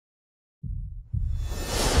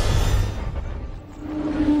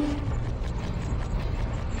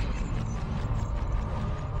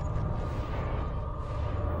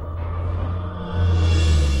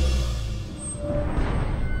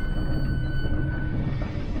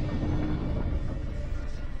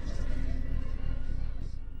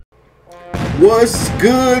What's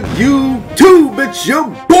good, YouTube? It's your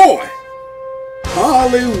boy,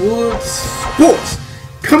 Hollywood Sports,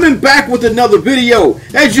 coming back with another video.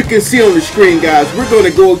 As you can see on the screen, guys, we're going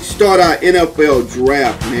to go start our NFL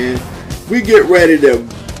draft, man. We get ready to,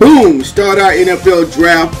 boom, start our NFL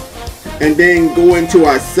draft and then go into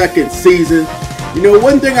our second season. You know,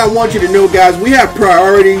 one thing I want you to know, guys, we have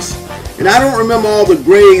priorities. And I don't remember all the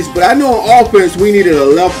grades, but I know on offense we needed a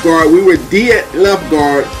left guard. We were D at left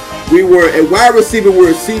guard. We were at wide receiver, we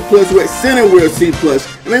were C+. We were at center, we were C+. I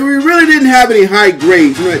mean, we really didn't have any high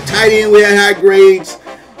grades. You know, at tight end we had high grades.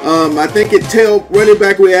 I think at tail running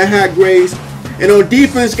back we had high grades. And on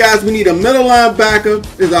defense, guys, we need a middle linebacker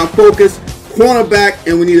is our focus, cornerback,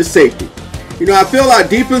 and we need a safety. You know, I feel our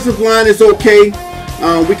defensive line is okay.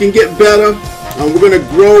 We can get better. We're going to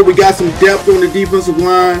grow. We got some depth on the defensive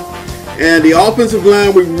line. And the offensive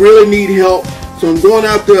line, we really need help. So I'm going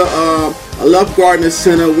after a left guard and a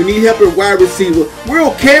center. We need help at wide receiver. We're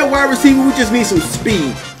okay at wide receiver. We just need some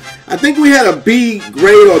speed. I think we had a B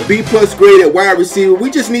grade or B+ grade at wide receiver. We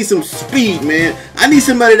just need some speed, man. I need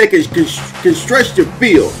somebody that can stretch the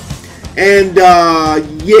field. And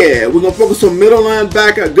yeah, we're going to focus on middle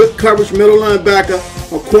linebacker, good coverage middle linebacker,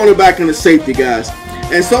 a cornerback, and a safety, guys.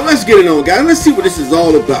 And so let's get it on, guys. Let's see what this is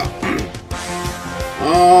all about.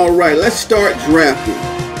 All right, let's start drafting.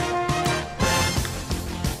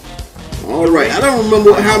 All right, I don't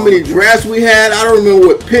remember how many drafts we had. I don't remember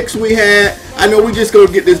what picks we had. I know we just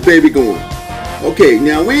gonna get this baby going. Okay,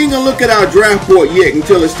 now we ain't gonna look at our draft board yet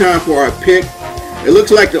until it's time for our pick. It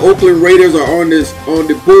looks like the Oakland Raiders are on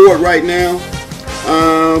the board right now.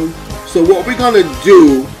 So what we're gonna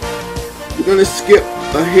do, we're gonna skip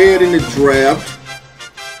ahead in the draft.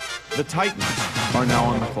 The Titans are now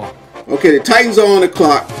on the clock. Okay, the Titans are on the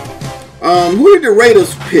clock. Who did the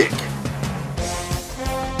Raiders pick?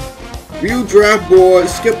 View draft board,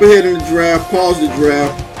 skip ahead in the draft, pause the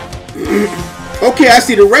draft. Okay, I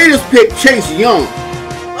see the Raiders picked Chase Young.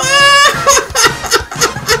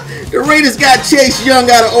 The Raiders got Chase Young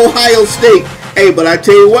out of Ohio State. Hey, but I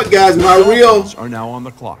tell you what, guys, my real are now on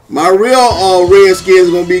the clock. My real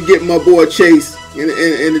Redskins gonna be getting my boy Chase in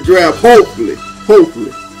the draft. Hopefully.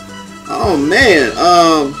 Oh man,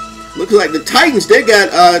 looks like the Titans, they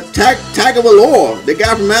got Tagovailoa, the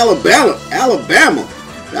guy from Alabama.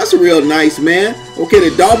 That's a real nice man. Okay,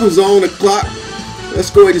 the Dolphins are on the clock. Let's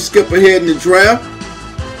go ahead and skip ahead in the draft.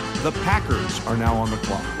 The Packers are now on the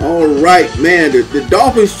clock. All right, man. The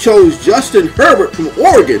Dolphins chose Justin Herbert from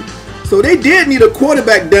Oregon. So they did need a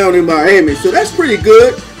quarterback down in Miami. So that's pretty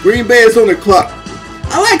good. Green Bay is on the clock.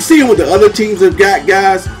 I like seeing what the other teams have got,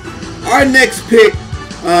 guys. Our next pick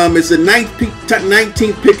is the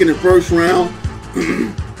 19th pick in the first round.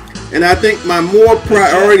 And I think my more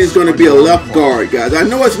priority is going to be a left guard, guys. I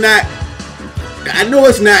know it's not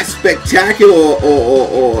spectacular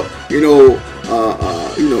or you know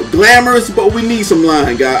glamorous, but we need some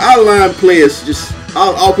line, guys. Our line players,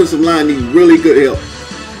 our offensive line needs really good help.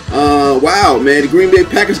 Wow, man, the Green Bay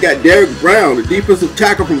Packers got Derrick Brown, the defensive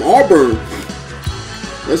tackle from Auburn.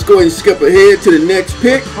 Let's go ahead and skip ahead to the next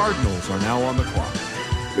pick. The Cardinals are now on the clock.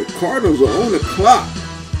 The Cardinals are on the clock.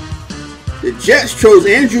 The Jets chose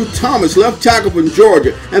Andrew Thomas, left tackle from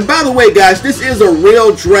Georgia. And by the way, guys, this is a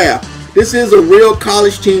real draft. This is a real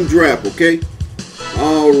college team draft, okay?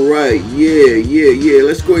 All right, yeah.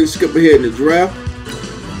 Let's go ahead and skip ahead in the draft.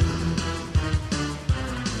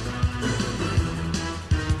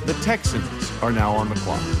 The Texans are now on the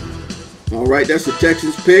clock. All right, that's the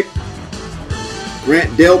Texans pick.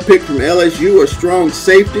 Grant Dell pick from LSU, a strong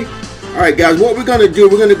safety. All right, guys, what we're going to do,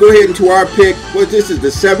 we're going to go ahead into our pick. This is the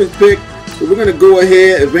 7th pick. So we're going to go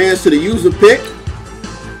ahead, advance to the user pick.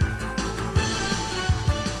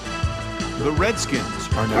 The Redskins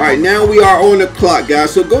are now. All right, now we are on the clock,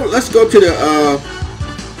 guys. So let's go to the,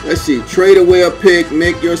 let's see, trade away a pick,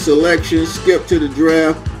 make your selection, skip to the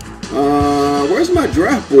draft. Where's my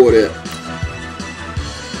draft board at?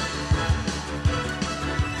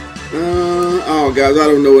 Oh, guys, I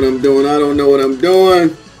don't know what I'm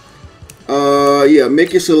doing. Yeah,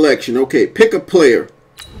 make your selection. Okay, pick a player.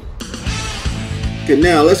 Okay,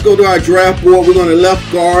 now let's go to our draft board. We're going to left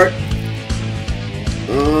guard.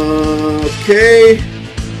 Okay,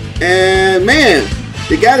 and man,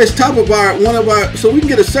 the guy that's top of so we can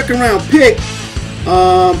get a second round pick.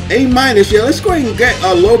 A-. Yeah, let's go ahead and get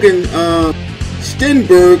Logan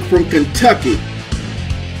Stenberg from Kentucky.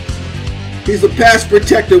 He's a pass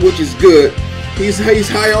protector, which is good. He's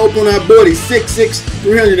high up on our board. He's 6'6",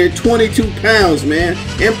 322 pounds, man.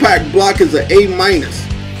 Impact block is an A-.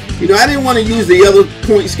 You know, I didn't want to use the other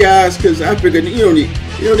points guys because I figured, they're going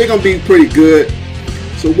to be pretty good.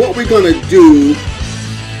 So what we're going to do,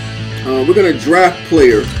 We're gonna draft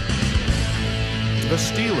player. The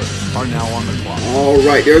Steelers are now on the clock. All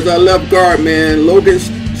right, there's our left guard, man. Logan.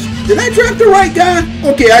 Did I draft the right guy?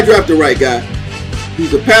 Okay, I drafted the right guy.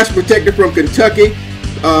 He's a pass protector from Kentucky.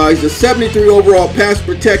 He's a 73 overall pass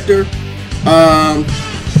protector.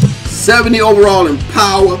 70 overall in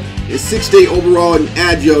power and 68 overall in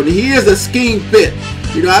agile. And he is a scheme fit.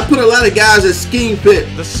 You know, I put a lot of guys that scheme fit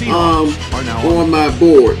on my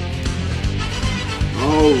board.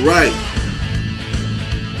 All right.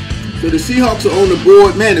 So the Seahawks are on the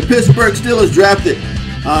board. Man, the Pittsburgh Steelers drafted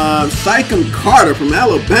Sycam Carter from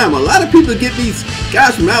Alabama. A lot of people get these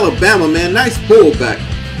guys from Alabama, man. Nice pullback.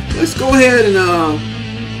 Let's go ahead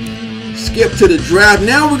and skip to the draft.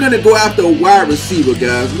 Now we're going to go after a wide receiver,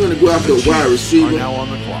 guys. We're going to go after a wide receiver. Are now on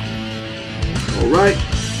the clock. All right.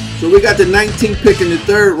 So we got the 19th pick in the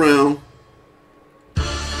 3rd round.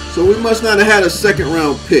 So we must not have had a 2nd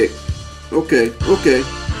round pick. Okay, okay.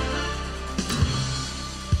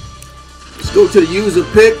 Let's go to the user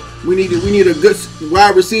pick. We need a good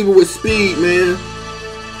wide receiver with speed, man.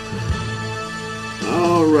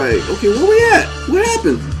 All right. Okay, where we at? What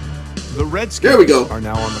happened? The Redskins there we go. Are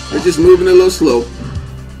now on the clock. They're just moving a little slow.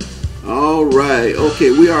 All right.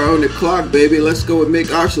 Okay, we are on the clock, baby. Let's go and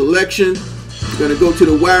make our selection. We're gonna go to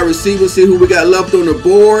the wide receiver, see who we got left on the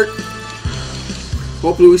board.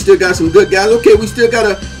 Hopefully, we still got some good guys. Okay, we still got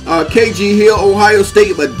a KG Hill, Ohio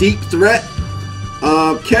State, a deep threat.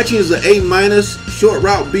 Catching is an A-, short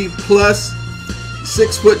route B+,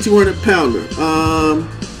 6 foot 200 pounder.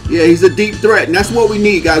 Yeah, he's a deep threat, and that's what we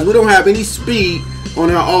need, guys. We don't have any speed on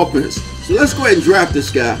our offense, so let's go ahead and draft this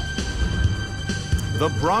guy. The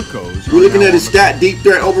Broncos. We're looking at his stat: deep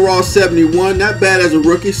threat overall 71, not bad as a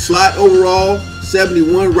rookie. Slot overall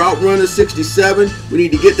 71, route runner 67. We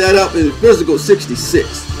need to get that up in physical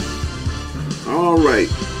 66. All right.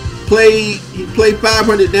 He played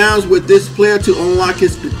 500 downs with this player to unlock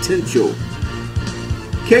his potential.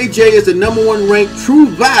 KJ is the #1 ranked true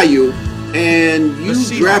value, and you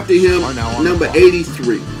drafted him number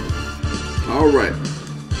 83. All right.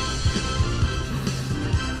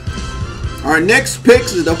 Our next pick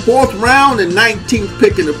is the 4th round, the 19th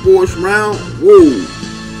pick in the 4th round. Whoa.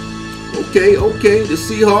 Okay, okay. The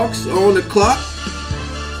Seahawks are on the clock.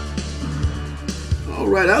 All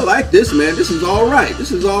right, I like this, man. This is all right.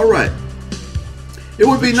 This is all right. It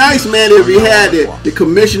would be nice, man, if we had the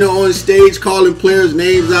commissioner on stage calling players'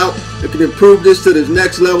 names out. That could improve this to the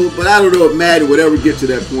next level. But I don't know if Madden would ever get to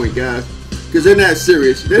that point, guys, because they're not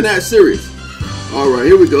serious. They're not serious. All right,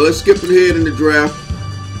 here we go. Let's skip ahead in the draft.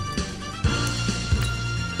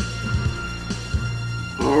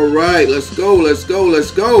 All right, let's go. Let's go. Let's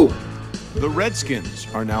go. The Redskins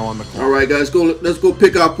are now on the clock. All right, guys, let's go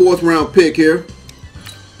pick our 4th round pick here.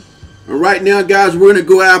 And right now, guys, we're going to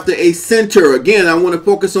go after a center. Again, I want to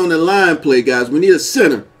focus on the line play, guys. We need a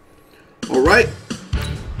center. All right.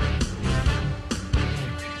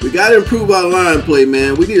 We got to improve our line play,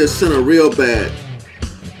 man. We need a center real bad.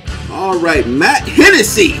 All right, Matt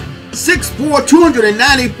Hennessy, 6'4",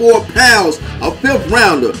 294 pounds, a 5th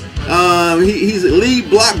rounder. He's a lead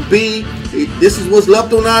block B. This is what's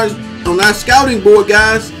left on our scouting board,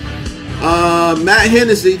 guys. Matt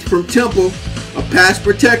Hennessy from Temple, a pass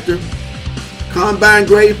protector. Combine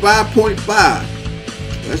grade 5.5.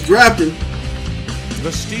 Let's draft him. The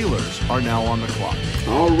Steelers are now on the clock.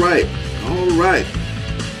 All right. All right.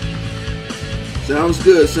 Sounds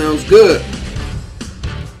good. Sounds good.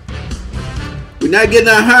 We're not getting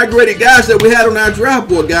our high-graded guys that we had on our draft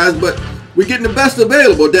board, guys, but we're getting the best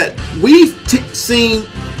available that we've seen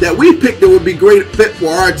that we picked that would be great fit for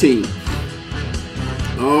our team.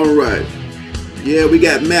 All right. Yeah, we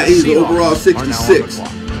got Matt. He's overall 66.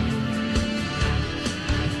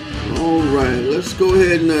 All right, let's go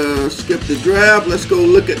ahead and skip the draft. Let's go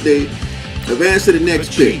look at the advance to the next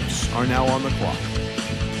pick. The Chiefs are now on the clock.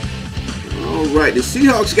 All right, the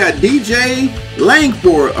Seahawks got DJ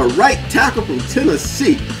Langford, a right tackle from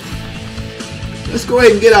Tennessee. Let's go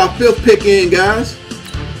ahead and get our 5th pick in, guys.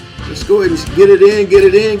 Let's go ahead and get it in, get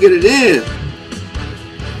it in, get it in.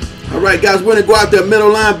 All right, guys, we're going to go out there middle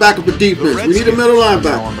linebacker for defense. We need a middle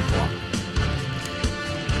linebacker.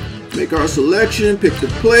 Make our selection, pick the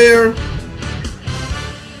player.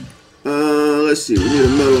 Let's see, we need a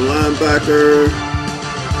middle linebacker.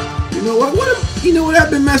 You know what? You know what I've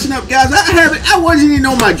been messing up, guys? I wasn't even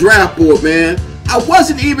on my draft board, man. I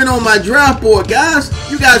wasn't even on my draft board, guys.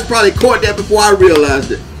 You guys probably caught that before I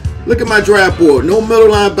realized it. Look at my draft board. No middle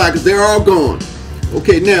linebackers. They're all gone.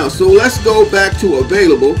 Okay, now, so let's go back to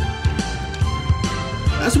available.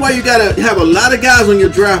 That's why you got to have a lot of guys on your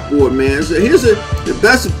draft board, man. So here's the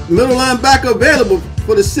best middle linebacker available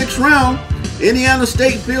for the 6th round. Indiana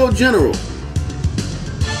State Field General.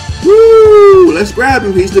 Woo! Let's grab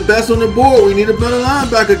him. He's the best on the board. We need a better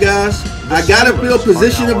linebacker, guys. I gotta feel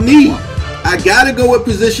position of need. I gotta go with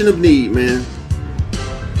position of need, man.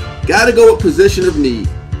 Gotta go with position of need.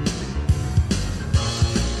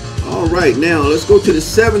 All right, now let's go to the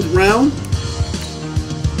 7th round.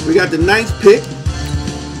 We got the 9th pick.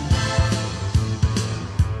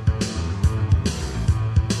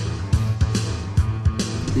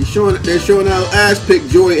 They're showing our last pick,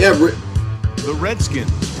 Joy Everett. The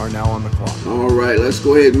Redskins are now on the clock. All right, let's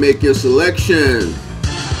go ahead and make your selection.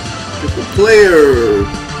 Pick a player.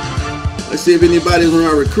 Let's see if anybody's on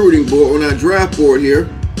our recruiting board, on our draft board here.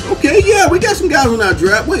 Okay, yeah, we got some guys on our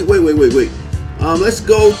draft. Wait. Let's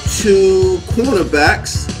go to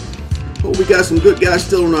cornerbacks. Oh, we got some good guys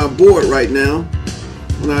still on our board right now.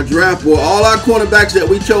 On our draft board. All our cornerbacks that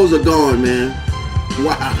we chose are gone, man.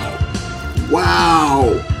 Wow.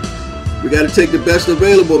 We got to take the best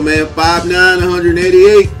available, man. 5'9",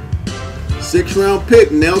 188. 6th round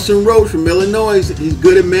pick, Nelson Roach from Illinois. He's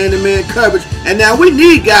good at man-to-man coverage. And now we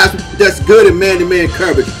need guys that's good at man-to-man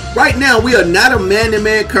coverage. Right now, we are not a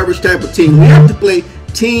man-to-man coverage type of team. We have to play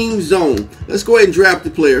team zone. Let's go ahead and draft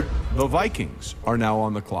the player. The Vikings are now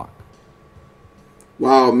on the clock.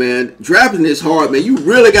 Wow, man. Drafting is hard, man. You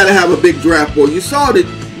really got to have a big draft board. You saw that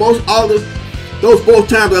both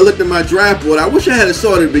times I looked at my draft board. I wish I had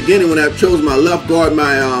saw it at the beginning when I chose my left guard,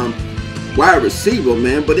 my wide receiver,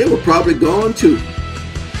 man. But they were probably gone too.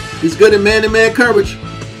 He's good at man-to-man coverage.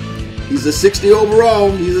 He's a 60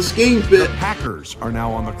 overall. He's a scheme fit. The Packers are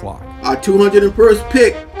now on the clock. Our 201st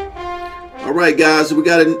pick. All right, guys. So we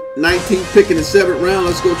got a 19th pick in the 7th round.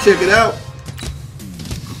 Let's go check it out.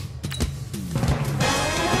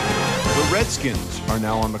 The Redskins are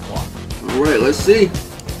now on the clock. All right, let's see.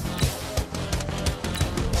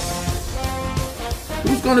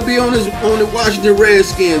 Who's going to be on the Washington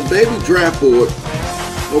Redskins, baby? Draft board.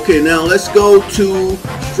 Okay, now let's go to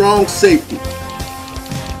strong safety.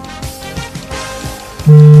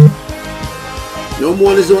 No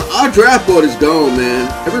more is on. Our draft board is gone, man.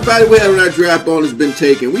 Everybody we had on our draft board has been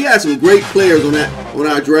taken. We had some great players on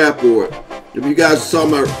our draft board. If you guys saw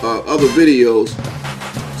my other videos.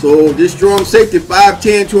 So this strong safety,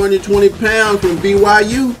 5'10", 220 pounds from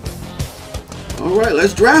BYU. All right,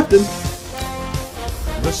 let's draft him.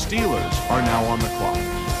 The Steelers are now on the clock.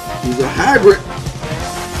 He's a hybrid.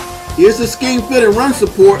 He is a scheme fit and run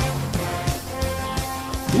support.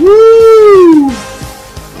 Woo!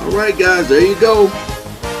 All right, guys, there you go.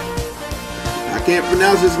 I can't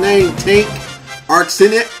pronounce his name. Tank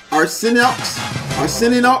Arsenox.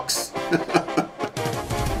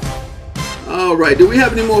 All right, do we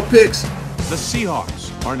have any more picks? The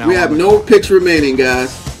Seahawks are now. We have no picks remaining,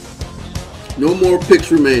 guys. No more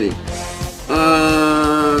picks remaining.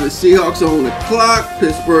 The Seahawks are on the clock.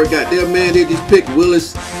 Pittsburgh got their man. They just picked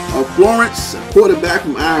Willis Florence, a quarterback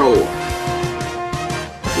from Iowa.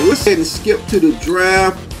 So let's go ahead and skip to the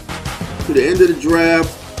draft, to the end of the draft.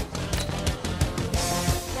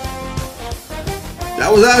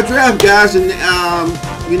 That was our draft, guys, and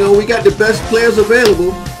you know, we got the best players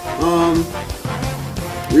available.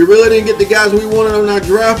 We really didn't get the guys we wanted on our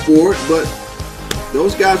draft board, but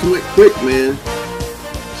those guys went quick, man.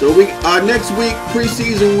 So next week,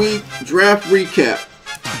 preseason week, draft recap.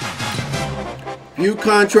 View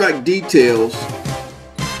contract details.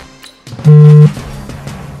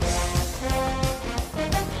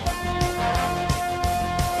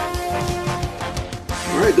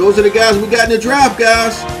 All right, those are the guys we got in the draft,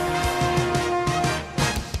 guys.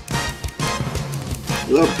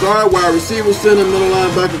 Left guard, wide receiver, center, middle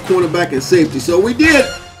linebacker, cornerback, and safety. So we did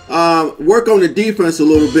work on the defense a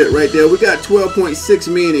little bit right there. We got $12.6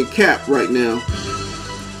 million in cap right now.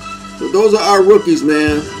 So those are our rookies,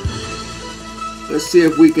 man. Let's see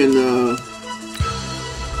if we can.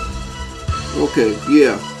 Okay,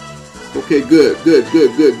 yeah. Okay, good.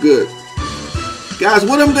 Guys,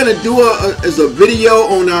 what I'm gonna do is a video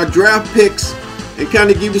on our draft picks and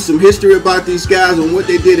kind of give you some history about these guys and what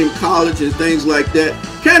they did in college and things like that.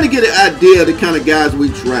 Kind of get an idea of the kind of guys we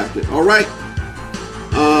drafted. All right.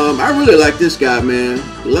 I really like this guy, man.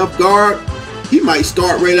 Left guard. He might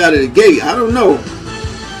start right out of the gate. I don't know.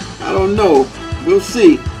 We'll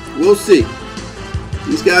see.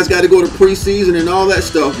 These guys got to go to preseason and all that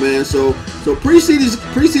stuff, man. So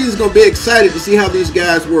preseason is gonna be excited to see how these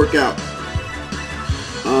guys work out.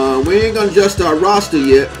 We ain't gonna adjust our roster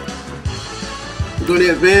yet. We're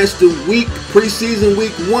gonna advance to preseason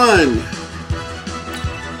week 1.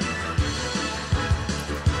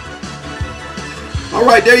 All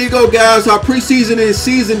right, there you go, guys. Our preseason is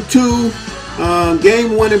season 2.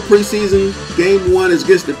 Game 1 in preseason. Game 1 is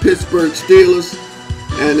against the Pittsburgh Steelers.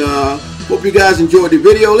 And hope you guys enjoyed the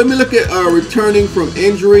video. Let me look at returning from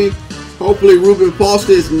injury. Hopefully Reuben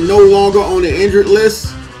Foster is no longer on the injured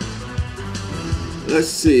list. Let's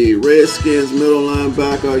see. Redskins middle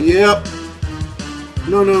linebacker. Yep.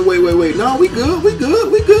 No, wait. No, we good,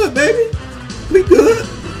 baby.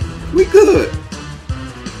 We good.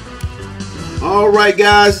 Alright,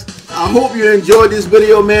 guys. I hope you enjoyed this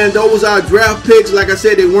video, man. Those are draft picks. Like I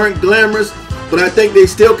said, they weren't glamorous, but I think they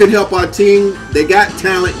still can help our team. They got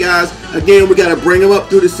talent, guys. Again, we got to bring them up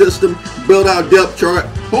through the system, build our depth chart.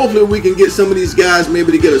 Hopefully, we can get some of these guys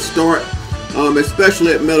maybe to get a start,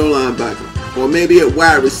 especially at middle linebacker or maybe at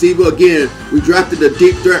wide receiver. Again, we drafted a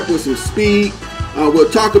deep threat with some speed. We'll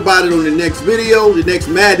talk about it on the next video, the next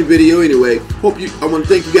Madden video anyway. I want to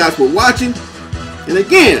thank you guys for watching. And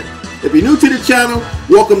again, if you're new to the channel,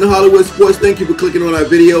 welcome to Hollywood Sports. Thank you for clicking on our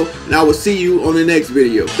video, and I will see you on the next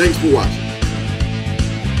video. Thanks for watching.